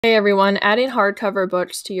Hey everyone, adding hardcover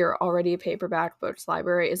books to your already paperback books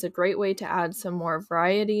library is a great way to add some more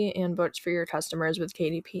variety and books for your customers with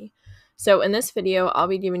KDP. So in this video, I'll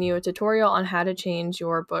be giving you a tutorial on how to change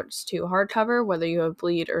your books to hardcover, whether you have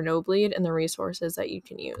bleed or no bleed, and the resources that you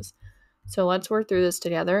can use. So let's work through this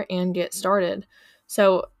together and get started.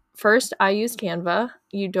 So first, I use Canva.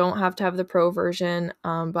 You don't have to have the pro version,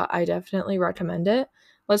 but I definitely recommend it.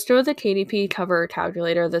 Let's go with the KDP cover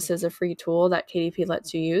calculator. This is a free tool that KDP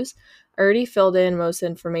lets you use. I already filled in most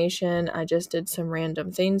information. I just did some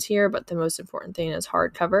random things here, but the most important thing is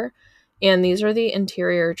hardcover. And these are the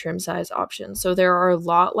interior trim size options. So there are a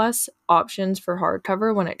lot less options for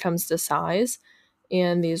hardcover when it comes to size.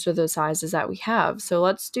 And these are the sizes that we have. So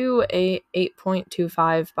let's do a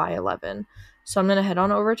 8.25 by 11. So I'm going to head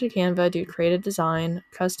on over to Canva, do create a design,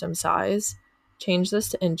 custom size, change this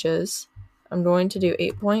to inches. I'm going to do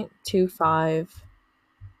 8.25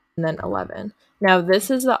 and then 11. Now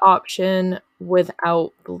this is the option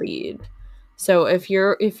without bleed. So if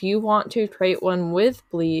you want to create one with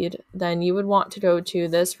bleed, then you would want to go to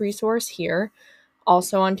this resource here.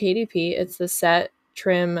 Also on KDP, it's the set,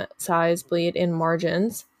 trim, size, bleed, and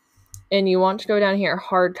margins. And you want to go down here,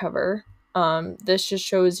 hardcover. This just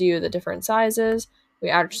shows you the different sizes. We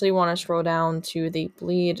actually want to scroll down to the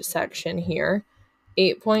bleed section here.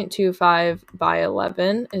 8.25 by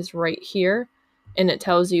 11 is right here, and it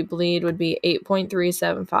tells you bleed would be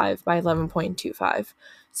 8.375 by 11.25.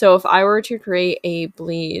 So if I were to create a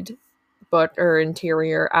bleed book or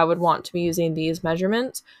interior, I would want to be using these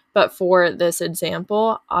measurements, but for this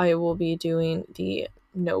example, I will be doing the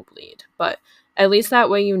no bleed. But at least that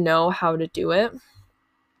way you know how to do it,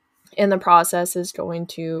 and the process is going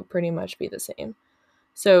to pretty much be the same.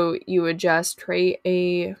 So you would just create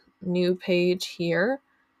a new page here,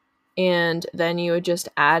 and then you would just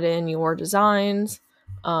add in your designs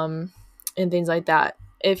and things like that.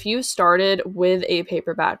 If you started with a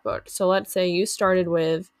paperback book, so let's say you started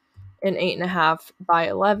with an 8.5 by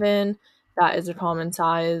 11, that is a common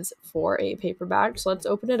size for a paperback. So let's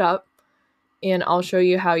open it up and I'll show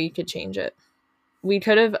you how you could change it. We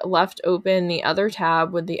could have left open the other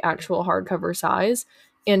tab with the actual hardcover size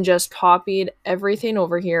and just copied everything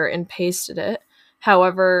over here and pasted it.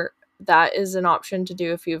 However, that is an option to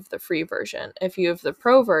do if you have the free version. If you have the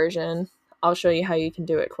pro version, I'll show you how you can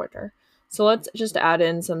do it quicker. So let's just add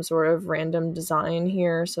in some sort of random design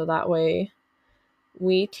here so that way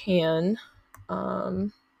we can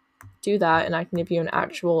do that and I can give you an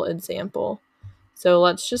actual example. So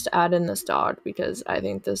let's just add in this dog because I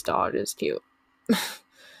think this dog is cute.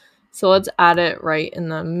 So let's add it right in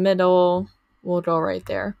the middle. We'll go right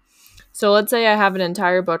there. So let's say I have an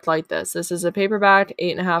entire book like this. This is a paperback,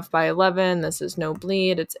 8.5 by 11. This is no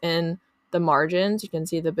bleed. It's in the margins. You can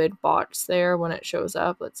see the big box there when it shows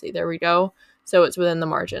up. Let's see, there we go. So it's within the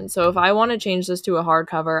margin. So if I want to change this to a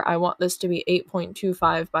hardcover, I want this to be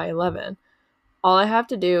 8.25 by 11. All I have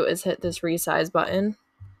to do is hit this resize button,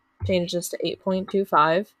 change this to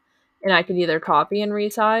 8.25, and I could either copy and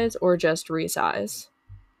resize or just resize.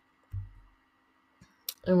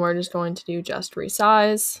 And we're just going to do just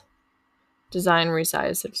resize, design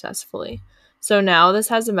resize successfully. So now this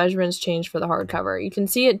has the measurements changed for the hardcover. You can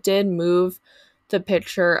see it did move the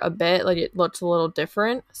picture a bit, like it looks a little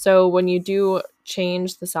different. So when you do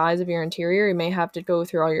change the size of your interior, you may have to go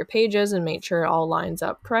through all your pages and make sure it all lines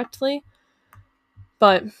up correctly.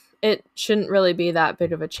 But it shouldn't really be that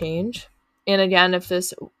big of a change. And again, if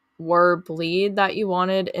this were bleed that you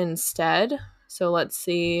wanted instead, so let's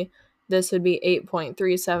see, this would be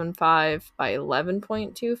 8.375 by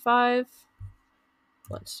 11.25.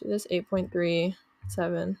 Let's do this,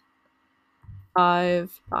 8.375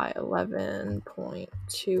 by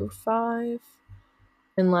 11.25.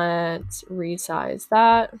 And let's resize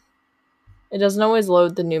that. It doesn't always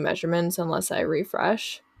load the new measurements unless I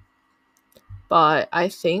refresh. But I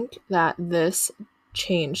think that this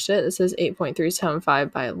changed it. This is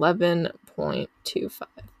 8.375 by 11.25.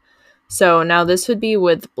 So now this would be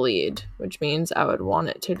with bleed, which means I would want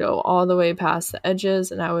it to go all the way past the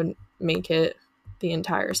edges and I would make it the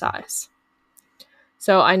entire size.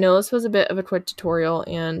 So I know this was a bit of a quick tutorial,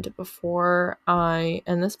 and before I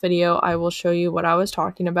end this video, I will show you what I was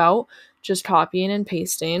talking about, just copying and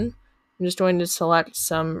pasting. I'm just going to select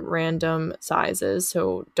some random sizes,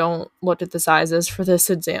 so don't look at the sizes for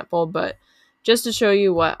this example, but just to show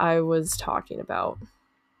you what I was talking about.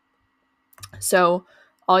 So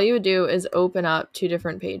all you would do is open up two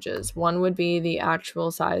different pages. One would be the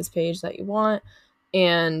actual size page that you want,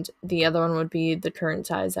 and the other one would be the current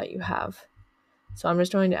size that you have. So I'm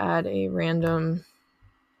just going to add a random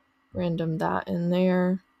that in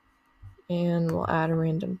there, and we'll add a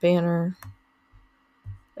random banner.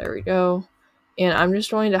 There we go. And I'm just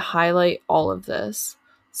going to highlight all of this.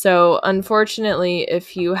 So unfortunately,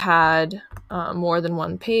 if you had more than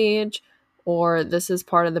one page, or this is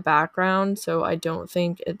part of the background, so I don't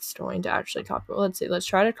think it's going to actually copy. Well, let's see. Let's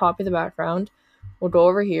try to copy the background. We'll go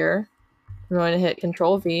over here. I'm going to hit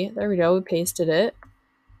Control V. There we go. We pasted it.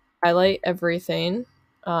 Highlight everything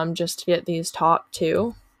just to get these top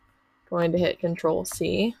two. Going to hit Control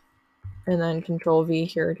C. And then Control V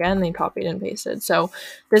here again, they copied and pasted. So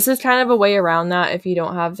this is kind of a way around that if you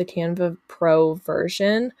don't have the Canva Pro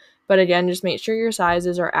version. But again, just make sure your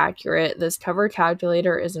sizes are accurate. This cover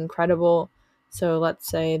calculator is incredible. So let's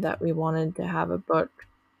say that we wanted to have a book.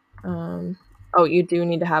 Oh, you do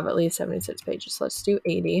need to have at least 76 pages. So let's do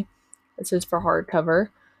 80. This is for hardcover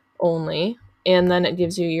only. And then it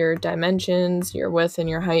gives you your dimensions, your width and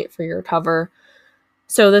your height for your cover.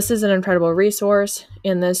 So this is an incredible resource,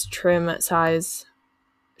 and this trim size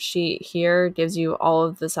sheet here gives you all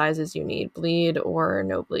of the sizes you need, bleed or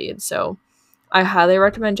no bleed. So I highly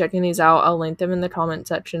recommend checking these out. I'll link them in the comment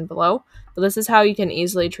section below. But this is how you can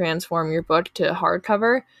easily transform your book to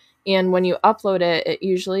hardcover. And when you upload it, it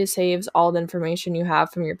usually saves all the information you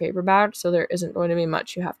have from your paperback, so there isn't going to be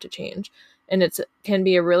much you have to change. And it can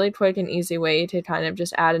be a really quick and easy way to kind of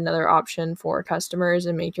just add another option for customers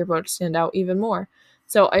and make your book stand out even more.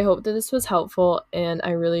 So I hope that this was helpful, and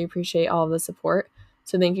I really appreciate all of the support.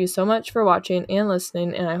 So thank you so much for watching and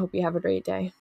listening, and I hope you have a great day.